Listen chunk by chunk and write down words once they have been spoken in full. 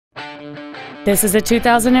This is a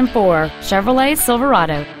 2004 Chevrolet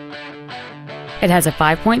Silverado. It has a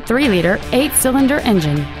 5.3-liter 8-cylinder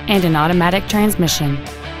engine and an automatic transmission.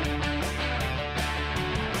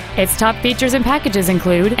 Its top features and packages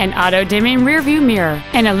include an auto-dimming rearview mirror,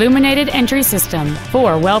 an illuminated entry system,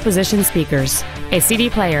 4 well-positioned speakers, a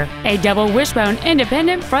CD player, a double wishbone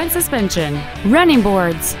independent front suspension, running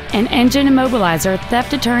boards, an engine immobilizer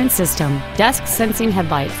theft deterrent system, dusk sensing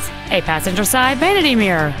headlights, a passenger side vanity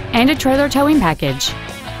mirror, and a trailer towing package.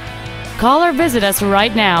 Call or visit us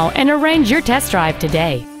right now and arrange your test drive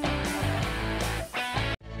today.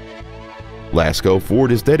 Lasco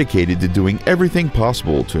Ford is dedicated to doing everything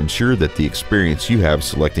possible to ensure that the experience you have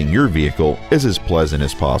selecting your vehicle is as pleasant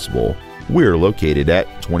as possible. We're located at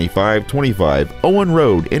 2525 Owen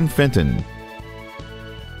Road in Fenton.